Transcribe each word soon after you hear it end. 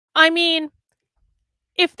I mean,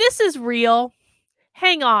 if this is real,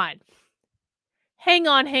 hang on. Hang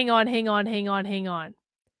on.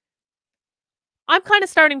 I'm kind of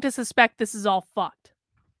starting to suspect this is all fucked.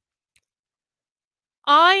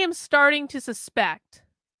 I am starting to suspect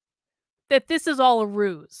that this is all a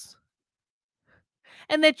ruse.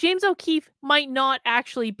 And that James O'Keefe might not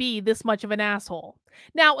actually be this much of an asshole.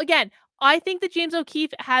 Now, again, I think that James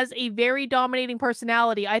O'Keefe has a very dominating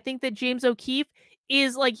personality. I think that James O'Keefe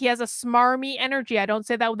is like, he has a smarmy energy. I don't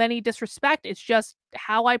say that with any disrespect. It's just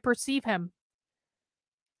how I perceive him.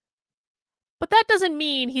 But that doesn't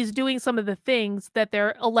mean he's doing some of the things that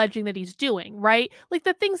they're alleging that he's doing, right? Like,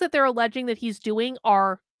 the things that they're alleging that he's doing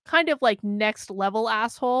are kind of like next level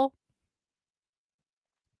asshole.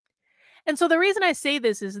 And so the reason I say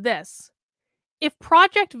this is this. If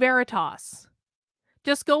Project Veritas,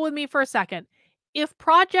 just go with me for a second. If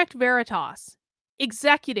Project Veritas,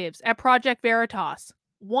 executives at Project Veritas,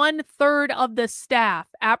 1/3 of the staff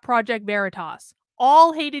at Project Veritas,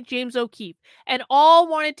 all hated James O'Keefe and all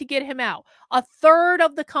wanted to get him out, 1/3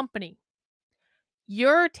 of the company,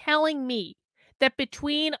 you're telling me that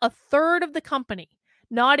between 1/3 of the company,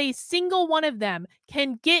 not a single one of them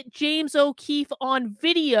can get James O'Keefe on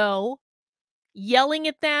video yelling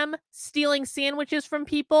at them, stealing sandwiches from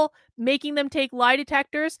people, making them take lie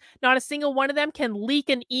detectors? Not a single one of them can leak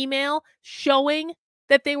an email showing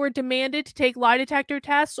that they were demanded to take lie detector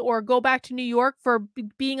tests or go back to New York for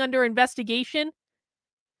being under investigation?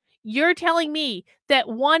 You're telling me that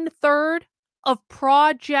 1/3 of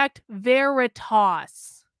Project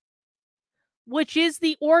Veritas, which is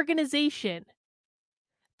the organization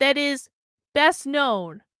that is best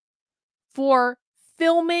known for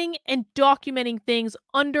filming and documenting things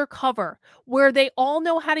undercover, where they all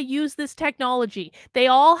know how to use this technology. They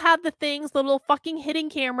all have the things, the little fucking hidden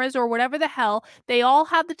cameras or whatever the hell. They all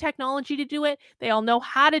have the technology to do it. They all know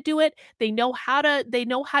how to do it. They know how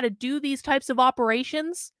to do these types of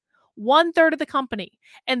operations. 1/3 of the company.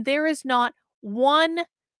 And there is not one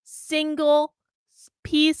single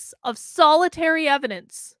piece of solitary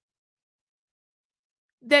evidence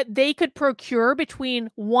that they could procure between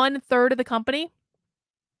 1/3 of the company.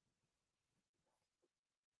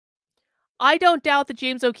 I don't doubt that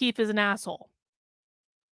James O'Keefe is an asshole.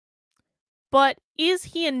 But is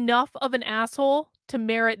he enough of an asshole to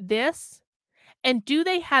merit this? And do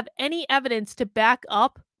they have any evidence to back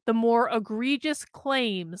up the more egregious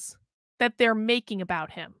claims that they're making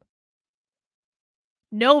about him?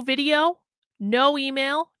 No video, no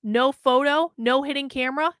email, no photo, no hidden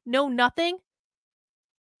camera, no nothing.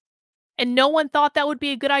 And no one thought that would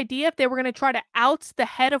be a good idea if they were going to try to oust the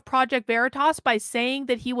head of Project Veritas by saying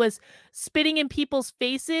that he was spitting in people's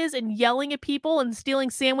faces and yelling at people and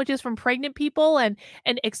stealing sandwiches from pregnant people and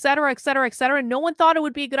et cetera, et cetera, et cetera. No one thought it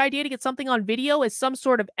would be a good idea to get something on video as some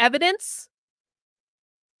sort of evidence.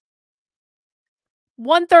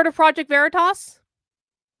 1/3 of Project Veritas?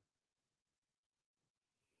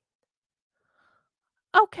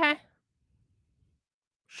 Okay.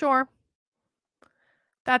 Sure.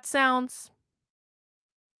 That sounds,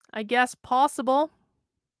 I guess, possible.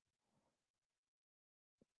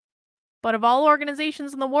 But of all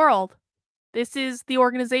organizations in the world, this is the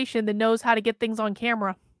organization that knows how to get things on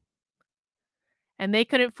camera. And they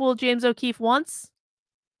couldn't fool James O'Keefe once.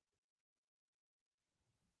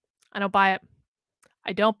 I don't buy it.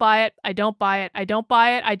 I don't buy it. I don't buy it. I don't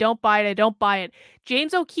buy it. I don't buy it. I don't buy it.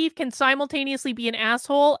 James O'Keefe can simultaneously be an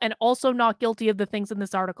asshole and also not guilty of the things in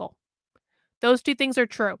this article. Those two things are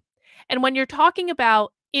true. And when you're talking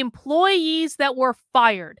about employees that were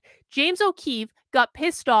fired, James O'Keefe got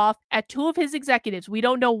pissed off at two of his executives. We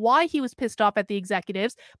don't know why he was pissed off at the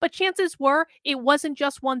executives, but chances were it wasn't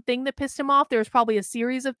just one thing that pissed him off. There was probably a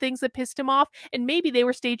series of things that pissed him off, and maybe they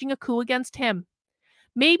were staging a coup against him.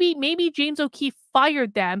 Maybe James O'Keefe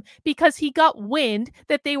fired them because he got wind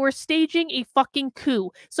that they were staging a fucking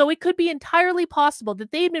coup. So it could be entirely possible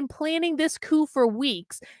that they had been planning this coup for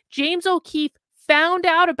weeks. James O'Keefe found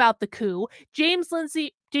out about the coup.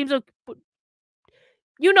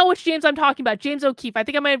 You know which James I'm talking about. James O'Keefe. I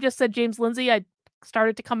think I might have just said James Lindsay. I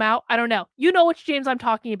started to come out. I don't know. You know which James I'm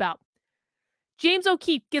talking about. James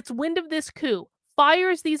O'Keefe gets wind of this coup,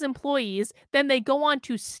 fires these employees, then they go on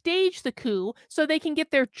to stage the coup so they can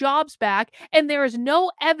get their jobs back, and there is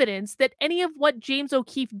no evidence that any of what James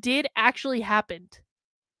O'Keefe did actually happened.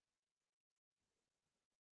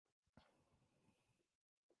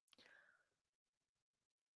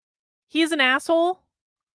 He's an asshole,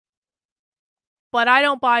 but I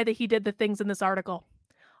don't buy that he did the things in this article.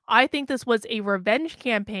 I think this was a revenge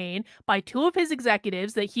campaign by two of his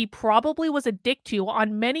executives that he probably was a dick to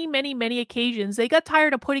on many, many, many occasions. They got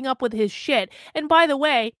tired of putting up with his shit. And by the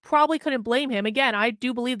way, probably couldn't blame him. Again, I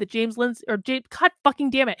do believe that James Lindsay, or James, God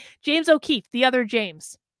fucking damn it, James O'Keefe, the other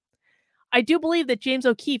James. I do believe that James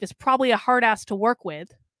O'Keefe is probably a hard ass to work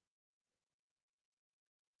with.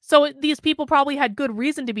 So these people probably had good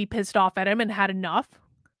reason to be pissed off at him and had enough.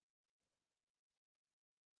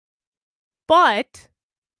 But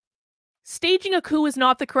staging a coup is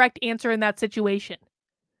not the correct answer in that situation.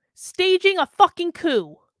 Staging a fucking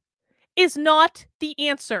coup is not the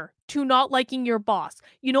answer to not liking your boss.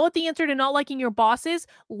 You know what the answer to not liking your boss is?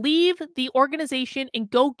 Leave the organization and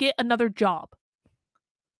go get another job.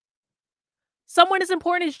 Someone as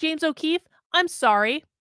important as James O'Keefe, I'm sorry.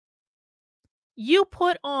 You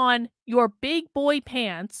put on your big boy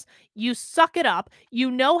pants, you suck it up, you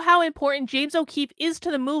know how important James O'Keefe is to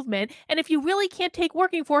the movement, and if you really can't take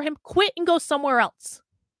working for him, quit and go somewhere else.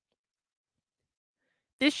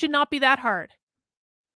 This should not be that hard.